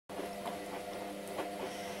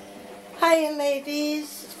Hiya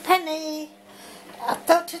ladies, it's Penny. I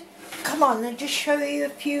thought to come on and just show you a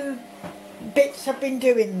few bits I've been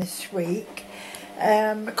doing this week.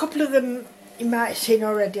 A couple of them you might have seen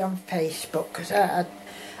already on Facebook, because I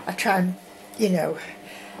try and, you know,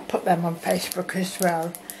 put them on Facebook as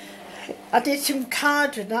well. I did some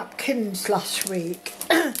cards and napkins last week.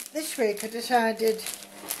 This week I decided,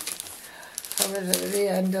 I was at the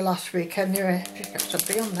end of last week anyway, just got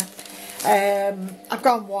something on there. I've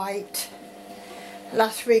gone white.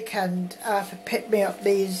 Last weekend Arthur picked me up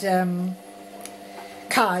these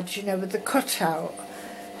cards, you know, with the cutout.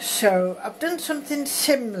 So I've done something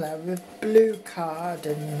similar with blue card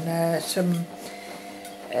and some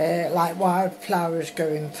like wildflowers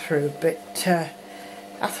going through, but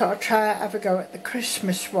I thought I'd have a go at the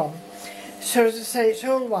Christmas one. So as I say, it's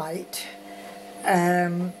all white.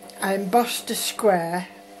 I embossed a square.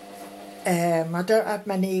 I don't have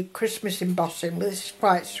many Christmas embossing, but this is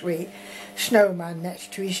quite sweet. Snowman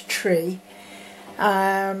next to his tree.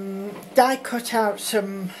 Die cut out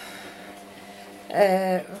some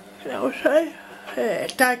die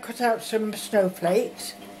cut out some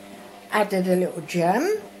snowflakes, added a little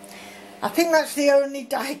gem. I think that's the only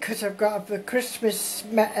die cut I've got of the Christmas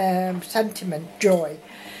sentiment, joy.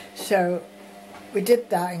 So we did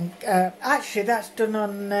that, and actually that's done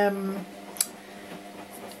on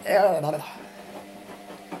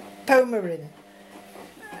Pomerin,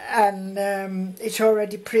 and it's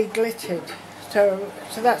already pre-glittered, so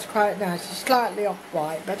that's quite nice. It's slightly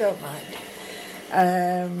off-white, but I don't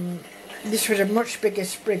mind. This was a much bigger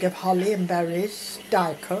sprig of holly and berries,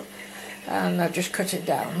 die cut, and I just cut it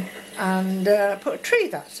down and put a tree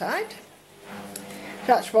that side.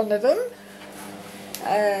 That's one of them.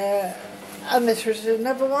 And this was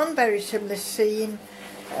another one, very similar scene,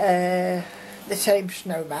 the same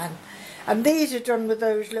snowman. And these are done with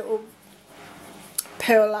those little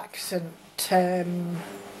pearl accent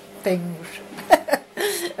things.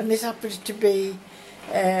 And this happens to be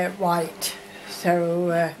white.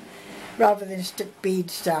 So rather than stick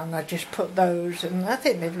beads down, I just put those, and I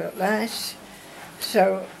think they look nice.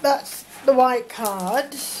 So that's the white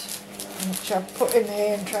cards, which I've put in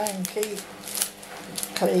here and try and keep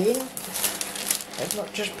clean as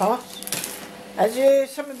much as possible. As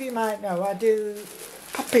some of you might know, I do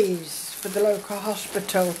puppies for the local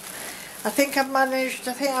hospital. I think I've managed,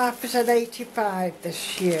 I think I've said 85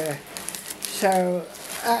 this year, so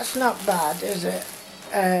that's not bad, is it?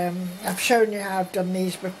 I've shown you how I've done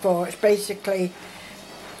these before. It's basically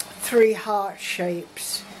 3 heart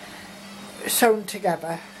shapes sewn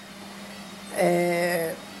together,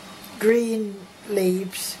 green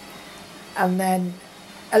leaves, and then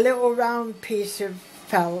a little round piece of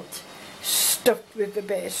felt stuffed with a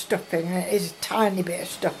bit of stuffing. It is a tiny bit of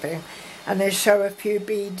stuffing, and they sew a few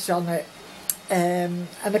beads on it, and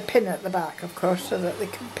a pin at the back, of course, so that they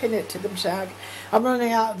can pin it to themselves. I'm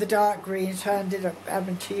running out of the dark green, so I ended up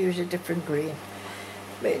having to use a different green,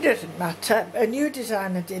 but it doesn't matter. A new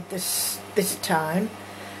design I did this time.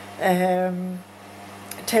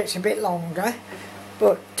 It takes a bit longer,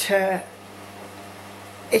 but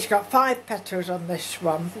it's got 5 petals on this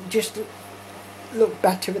one. Just look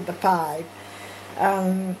better with the 5.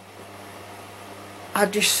 I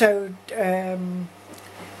just sewed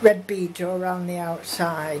red beads all around the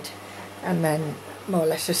outside, and then more or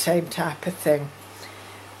less the same type of thing.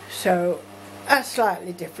 So that's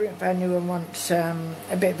slightly different if anyone wants a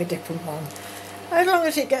bit of a different one. As long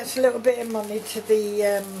as it gets a little bit of money to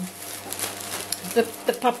the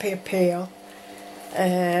puppy appeal,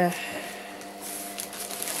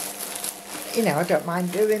 you know, I don't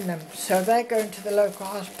mind doing them. So they're going to the local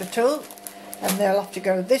hospital, and they'll have to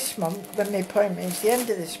go this month when the appointment is the end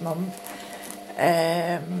of this month.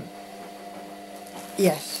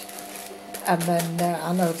 Yes, and then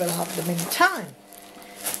I know they'll have them in time.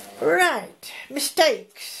 Right,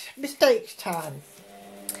 mistakes time.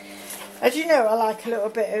 As you know, I like a little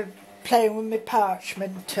bit of playing with my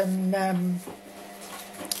parchment and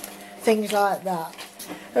things like that.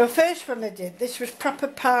 The first one I did, this was proper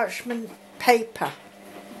parchment paper.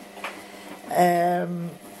 I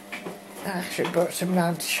actually brought some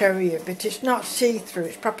round to show you, but it's not see-through,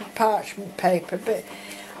 it's proper parchment paper. But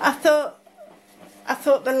I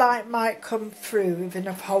thought the light might come through with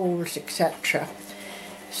enough holes, etc.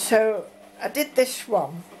 So I did this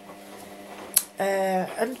one,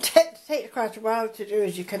 and it takes quite a while to do,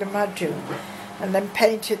 as you can imagine, and then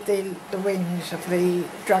painted the wings of the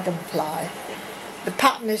dragonfly. The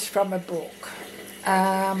pattern is from a book,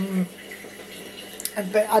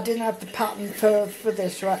 but I didn't have the pattern for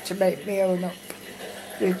this, so I had to make my own up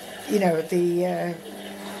with, you know, the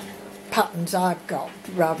patterns I've got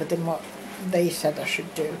rather than what they said I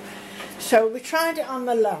should do. So we tried it on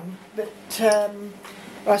the lamp, but well,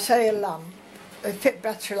 I say a lamp, they fit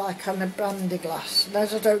better like on a brandy glass. And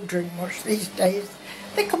as I don't drink much these days,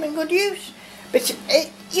 they come in good use. But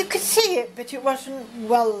you could see it, but it wasn't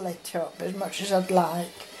well lit up as much as I'd like.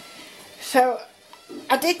 So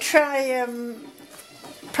I did try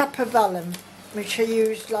proper vellum, which I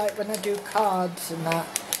used like when I do cards and that,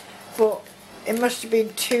 but it must have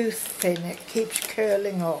been too thin, it keeps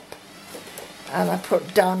curling up. And I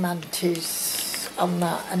put diamantes on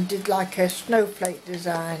that and did like a snowflake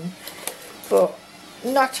design, but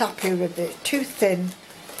not happy with it, too thin,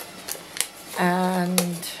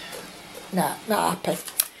 and no, not happy.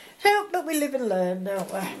 So, but we live and learn,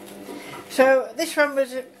 don't we? So this one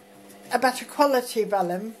was a better quality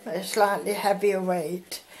vellum, a slightly heavier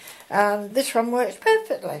weight, and this one works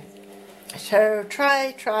perfectly. So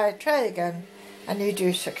try again, and you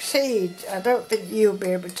do succeed. I don't think you'll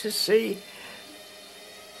be able to see.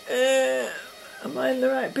 Am I in the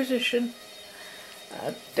right position?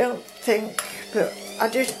 I don't think, but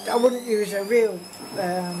I wouldn't use a real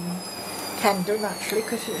candle naturally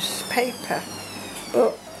because it's paper,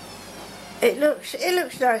 but it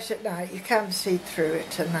looks nice at night. You can see through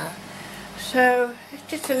it and that. So it's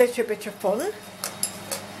just a little bit of fun.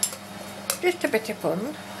 Just a bit of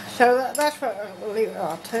fun. So that's what I'll leave it.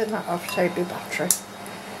 I'll turn that off, save my battery.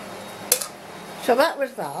 So that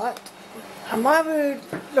was that. And while we were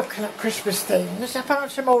looking at Christmas things, I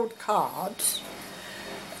found some old cards.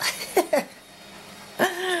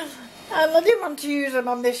 And I didn't want to use them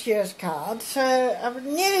on this year's cards, so I was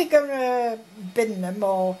nearly going to bin them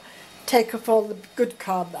or take off all the good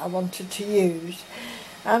card that I wanted to use.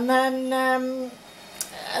 And then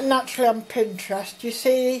naturally on Pinterest you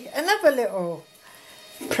see another little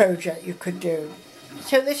project you could do.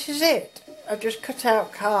 So this is it. I've just cut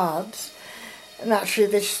out cards, and actually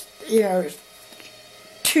this, you know, it's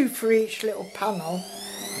 2 for each little panel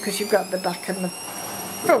because you've got the back and the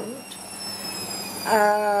front.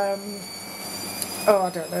 Oh,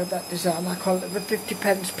 I don't know that design. I call it the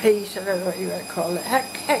 50p piece. I don't know what you would call it.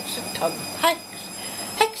 Hexaton.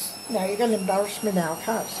 Hex. No, you're going to embarrass me now. I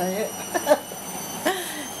can't say it.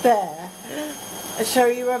 There. So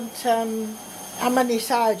you want how many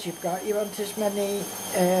sides you've got. You want as many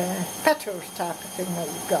petals type of thing that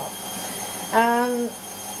you've got. And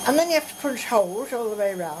then you have to punch holes all the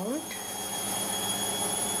way around.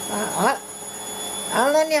 Like that.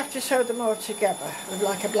 And then you have to sew them all together with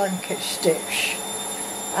like a blanket stitch,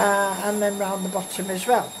 and then round the bottom as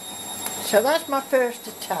well. So that's my first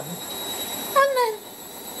attempt, and then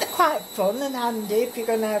they're quite fun and handy if you're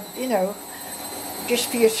going to have, you know, just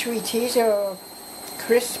for your sweeties or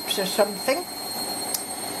crisps or something.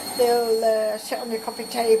 They'll sit on your coffee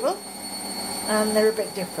table, and they're a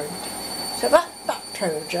bit different. So that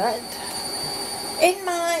project. In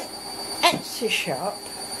my Etsy shop,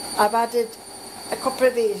 I've added a couple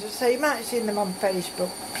of these, so you might have seen them on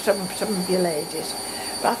Facebook, some of you ladies,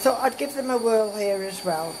 but I thought I'd give them a whirl here as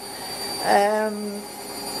well.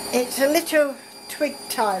 It's a little twig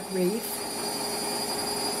type wreath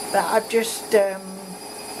that I've just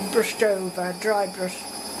brushed over, dry brush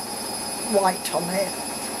white on it.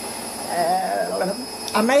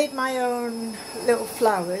 I made my own little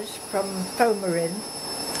flowers from foamer.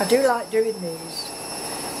 I do like doing these.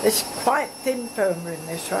 There's quite thin foamer in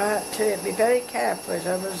this, so I had to be very careful as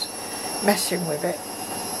I was messing with it.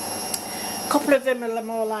 A couple of them are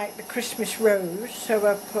more like the Christmas rose, so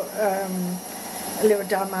I put a little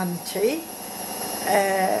diamante,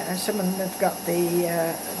 and some of them have got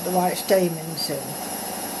the white stamens in.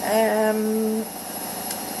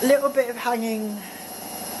 A little bit of hanging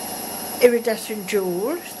iridescent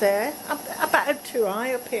jewels there. I battered 2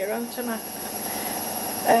 eye up here onto my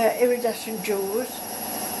iridescent jewels.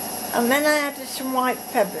 And then I added some white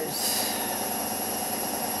feathers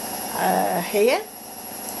here,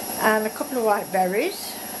 and a couple of white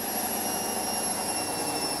berries,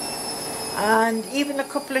 and even a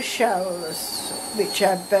couple of shells which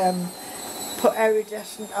I've put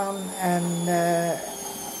iridescent on, and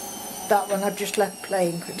that one I've just left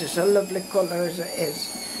plain because it's a lovely colour as it is,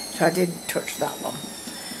 so I didn't touch that one.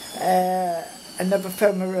 Another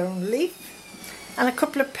foamer leaf, and a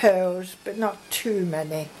couple of pearls, but not too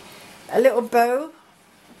many. A little bow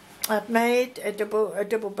I've made, a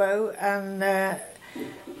double bow, and a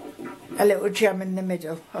little gem in the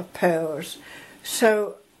middle of pearls.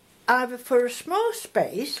 So either for a small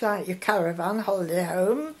space like your caravan, holiday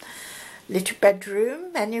home, little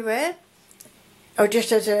bedroom, anywhere, or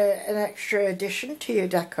just as an extra addition to your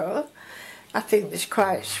decor, I think it's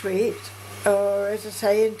quite sweet. Or as I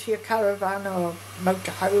say, into your caravan or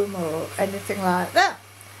motorhome or anything like that.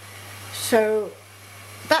 So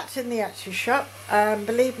that's that's in the Etsy shop, and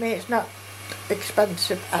believe me, it's not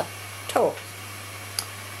expensive at all.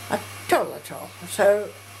 At all. So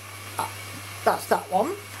that's that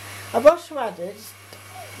one. I've also added,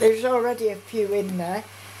 there's already a few in there,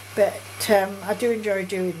 but I do enjoy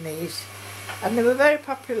doing these, and they were very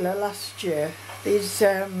popular last year. These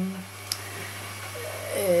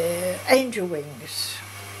angel wings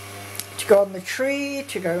to go on the tree,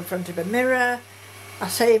 to go in front of a mirror. I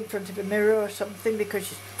say in front of a mirror or something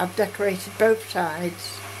because I've decorated both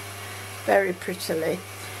sides very prettily,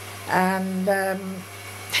 and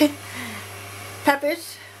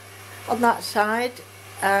feathers on that side,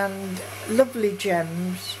 and lovely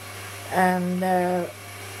gems, and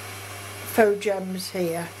faux gems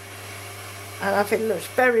here, and I think it looks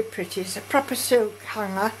very pretty. It's a proper silk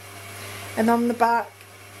hanger, and on the back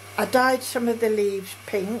I dyed some of the leaves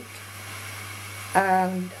pink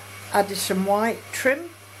and added some white trim,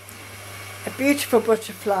 a beautiful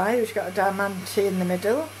butterfly who's got a diamante in the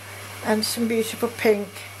middle, and some beautiful pink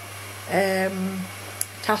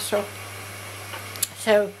tassel.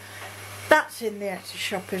 So that's in the Etsy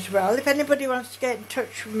shop as well. If anybody wants to get in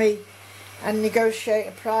touch with me and negotiate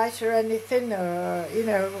a price or anything, or you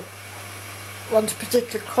know, wants a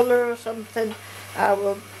particular colour or something, I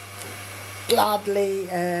will gladly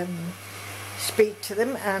speak to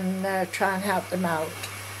them and try and help them out.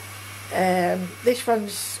 This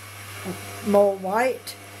one's more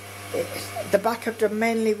white. The back I've done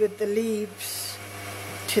mainly with the leaves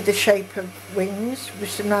to the shape of wings with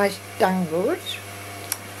some nice dangles.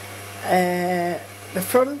 The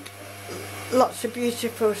front, lots of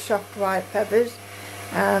beautiful soft white feathers,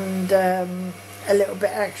 and a little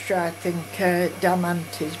bit extra, I think,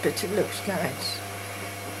 diamantes, but it looks nice.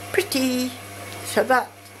 Pretty. So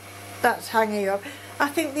that's hanging up. I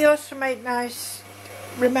think they also make nice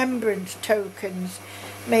remembrance tokens,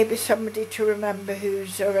 maybe somebody to remember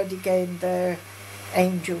who's already gained their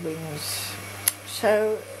angel wings.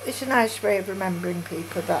 So it's a nice way of remembering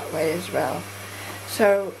people that way as well.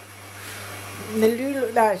 So they do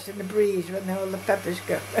look nice in the breeze when all the feathers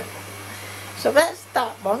go. So that's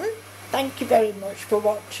that one. Thank you very much for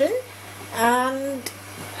watching, and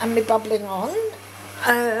me babbling on.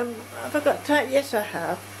 Have I got time? Yes, I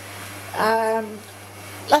have.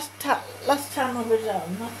 Last time I was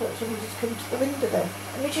on, I thought somebody's come to the window there.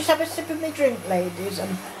 Let me just have a sip of my drink, ladies.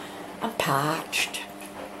 I'm parched.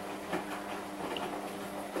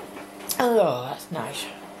 Oh, that's nice.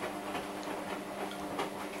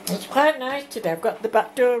 It's quite nice today. I've got the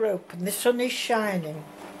back door open. The sun is shining.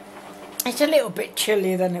 It's a little bit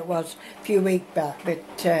chillier than it was a few weeks back, but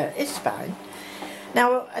it's fine.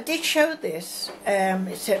 Now, I did show this.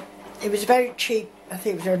 It was very cheap. I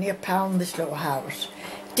think it was only £1, this little house.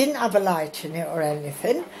 Didn't have a light in it or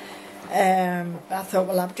anything. I thought,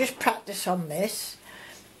 well, I'll just practice on this.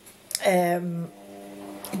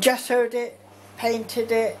 Gessoed it,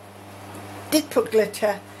 painted it, did put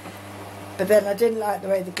glitter, but then I didn't like the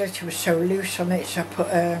way the glitter was so loose on it, so I put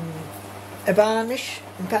a varnish.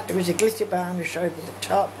 In fact, there was a glitter varnish over the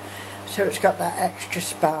top, so it's got that extra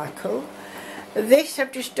sparkle. This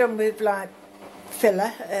I've just done with like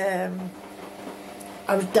filler.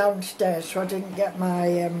 I was downstairs, so I didn't get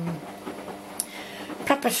my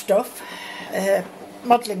proper stuff,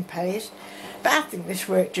 modelling paste, but I think this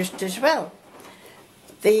worked just as well.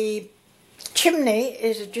 The chimney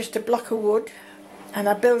is just a block of wood, and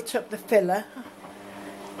I built up the filler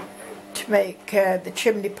to make the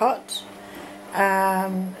chimney pots,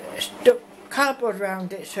 and stuck cardboard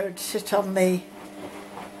around it so it'd sit on the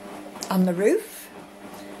roof.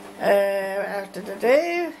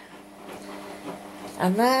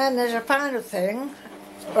 And then there's a final thing.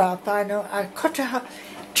 Well, I cut a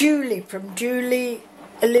Julie from Julie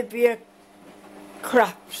Olivia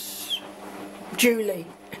Crafts. Julie.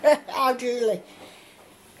 Our Julie.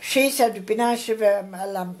 She said it'd be nice with a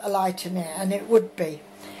light in it, and it would be.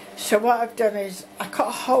 So what I've done is I cut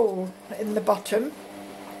a hole in the bottom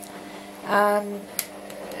and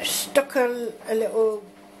stuck a little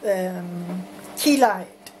tea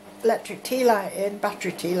light, electric tea light in,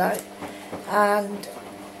 battery tea light, and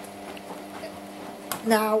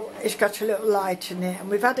now it's got a little light in it, and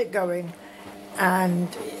we've had it going,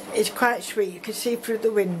 and it's quite sweet. You can see through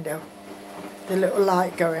the window the little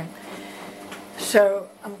light going. So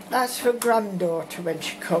that's for granddaughter when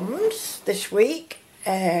she comes this week.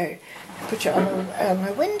 Put it on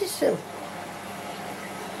my windowsill.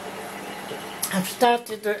 I've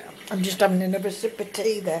started, I'm just having another sip of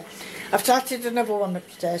tea there. I've started another one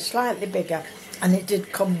upstairs, slightly bigger, and it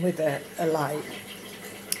did come with a light.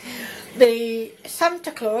 The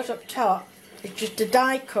Santa Claus up top is just a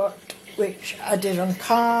die cut, which I did on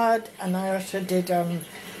card, and I also did on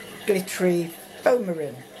glittery foamer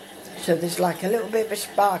in. So there's like a little bit of a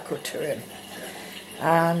sparkle to him.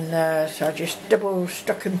 And so I just double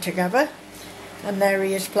stuck them together, and there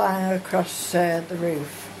he is flying across the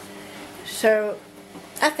roof. So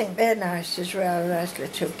I think they're nice as well, as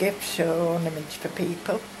little gifts or ornaments for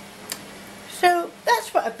people. So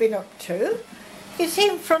that's what I've been up to. You see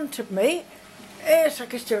in front of me, yes, I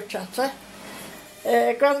can still chatter.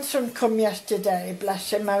 Grandson come yesterday, bless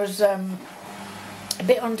him. I was a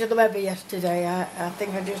bit under the weather yesterday. I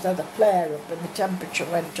think I just had a flare up and the temperature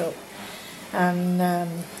went up. And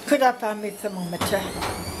could I find my thermometer?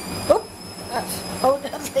 Oh,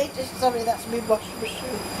 that's lady, sorry, that's my washing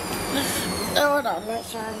machine. No, hold on,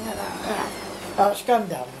 let's try that. Oh, it's gone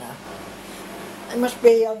down now. It must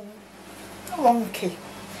be wonky.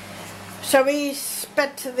 So he's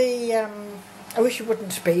sped to the, I wish he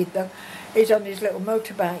wouldn't speed though, he's on his little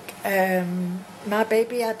motorbike. My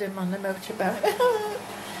baby had him on the motorbike.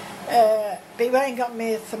 But he ain't got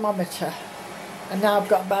me a thermometer. And now I've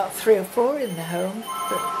got about 3 or 4 in the home,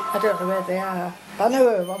 but I don't know where they are. I know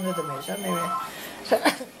where one of them is anyway. So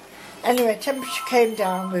anyway, temperature came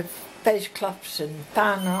down with face cloths and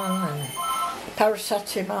fan on and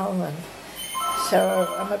paracetamol, and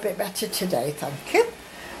so I'm a bit better today, thank you.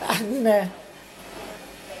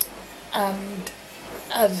 And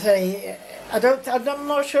as I'm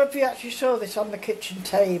not sure if you actually saw this on the kitchen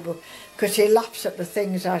table, because he laughs at the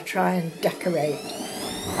things I try and decorate.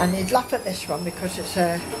 And he'd laugh at this one because it's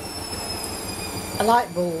a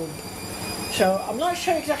light bulb. So I'm not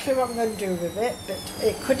sure exactly what I'm going to do with it, but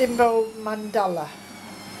it could involve mandala,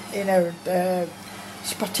 you know,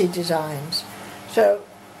 spotty designs. So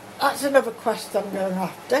that's another quest I'm going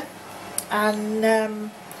after. And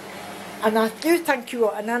I do thank you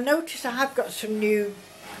all. And I notice I have got some new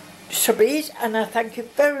subbies, and I thank you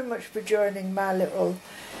very much for joining my little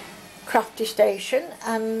crafty station.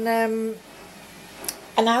 And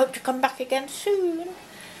I hope to come back again soon.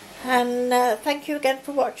 And thank you again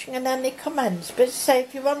for watching, and any comments. But say,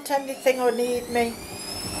 if you want anything or need me,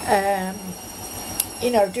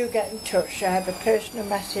 you know, do get in touch. I have a personal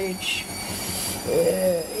message,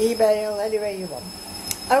 email, any way you want.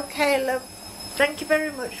 Okay, love. Thank you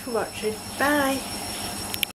very much for watching. Bye.